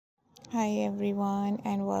Hi everyone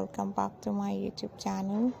and welcome back to my YouTube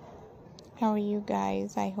channel. How are you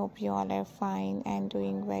guys? I hope you all are fine and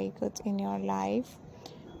doing very good in your life.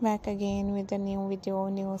 Back again with a new video,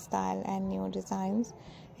 new style and new designs.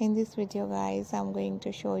 In this video guys, I'm going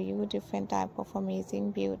to show you different type of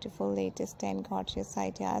amazing, beautiful, latest and gorgeous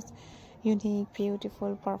ideas. Unique,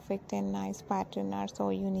 beautiful, perfect and nice pattern are so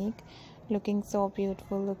unique. Looking so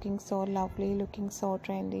beautiful, looking so lovely, looking so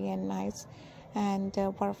trendy and nice, and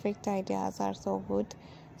perfect ideas are so good.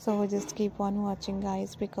 So just keep on watching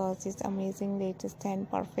guys, because these amazing, latest and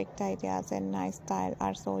perfect ideas and nice style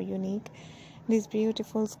are so unique. These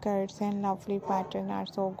beautiful skirts and lovely pattern are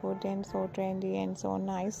so good and so trendy and so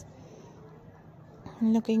nice,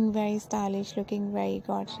 looking very stylish, looking very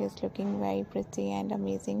gorgeous, looking very pretty and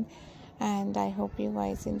amazing. And I hope you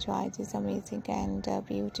guys enjoy these amazing and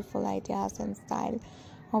beautiful ideas and style.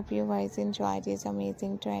 Hope you guys enjoy these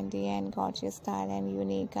amazing, trendy and gorgeous style and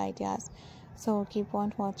unique ideas. So keep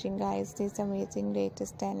on watching guys. These amazing,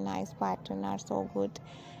 latest and nice pattern are so good,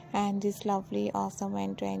 and these lovely, awesome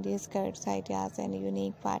and trendy skirts ideas and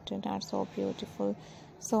unique pattern are so beautiful,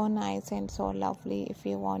 so nice and so lovely. If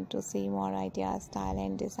you want to see more ideas, style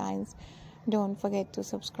and designs, don't forget to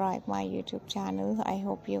subscribe my YouTube channel. I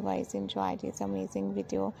hope you guys enjoy this amazing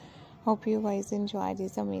video. Hope you guys enjoy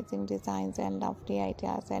these amazing designs and lovely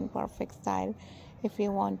ideas and perfect style. If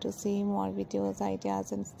you want to see more videos,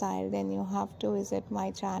 ideas and style, then you have to visit my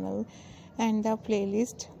channel and the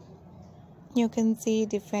playlist. You can see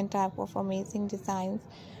different type of amazing designs,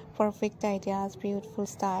 perfect ideas, beautiful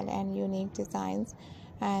style and unique designs.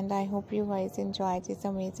 And I hope you guys enjoy these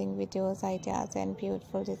amazing videos, ideas and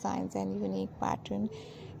beautiful designs and unique pattern.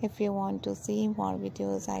 If you want to see more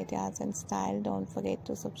videos, ideas and style, don't forget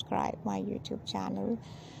to subscribe my YouTube channel.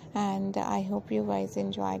 And I hope you guys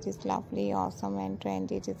enjoy this lovely, awesome and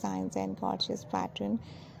trendy designs and gorgeous pattern.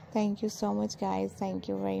 Thank you so much guys. Thank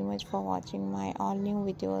you very much for watching my all new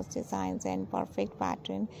videos, designs and perfect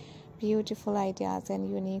pattern. Beautiful ideas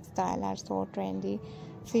and unique style are so trendy.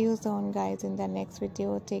 See you soon guys in the next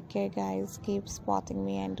video. Take care guys. Keep supporting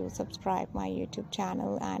me and do subscribe my YouTube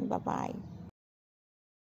channel, and bye bye.